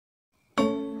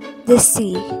The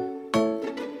sea.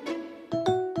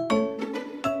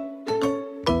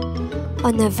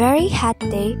 On a very hot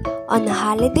day, on a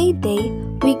holiday day,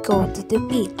 we go to the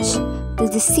beach, to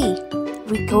the sea.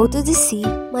 We go to the sea,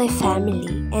 my family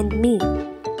and me.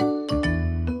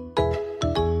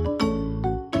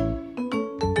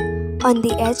 On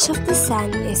the edge of the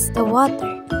sand is the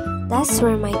water. That's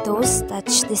where my toes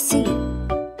touch the sea.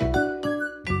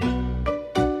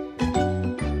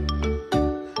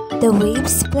 The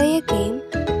waves play a game.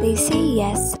 They say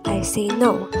yes, I say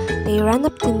no. They run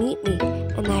up to meet me,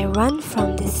 and I run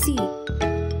from the sea.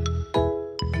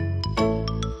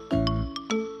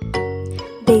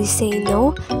 They say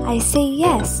no, I say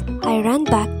yes. I run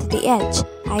back to the edge.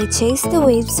 I chase the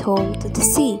waves home to the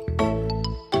sea.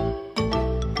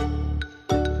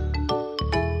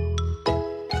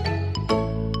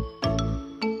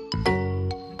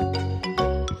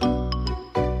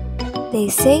 They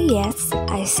say yes,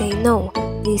 I say no.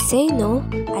 They say no,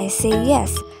 I say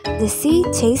yes. The sea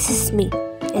chases me,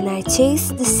 and I chase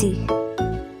the sea.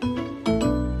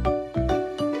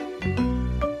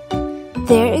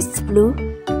 There is blue,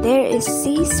 there is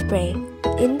sea spray.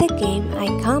 In the game I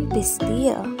can't be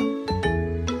still.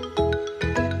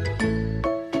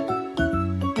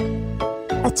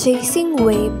 A chasing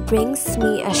wave brings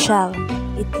me a shell.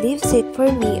 It leaves it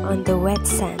for me on the wet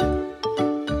sand.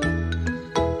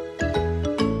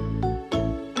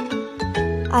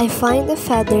 I find a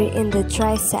feather in the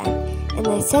dry sand, and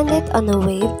I send it on a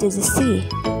wave to the sea.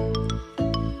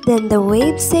 Then the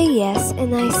waves say yes,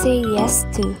 and I say yes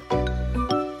too.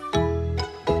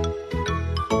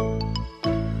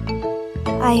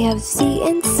 I have sea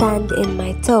and sand in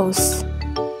my toes.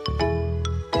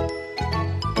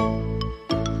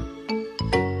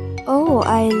 Oh,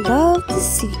 I love the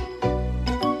sea.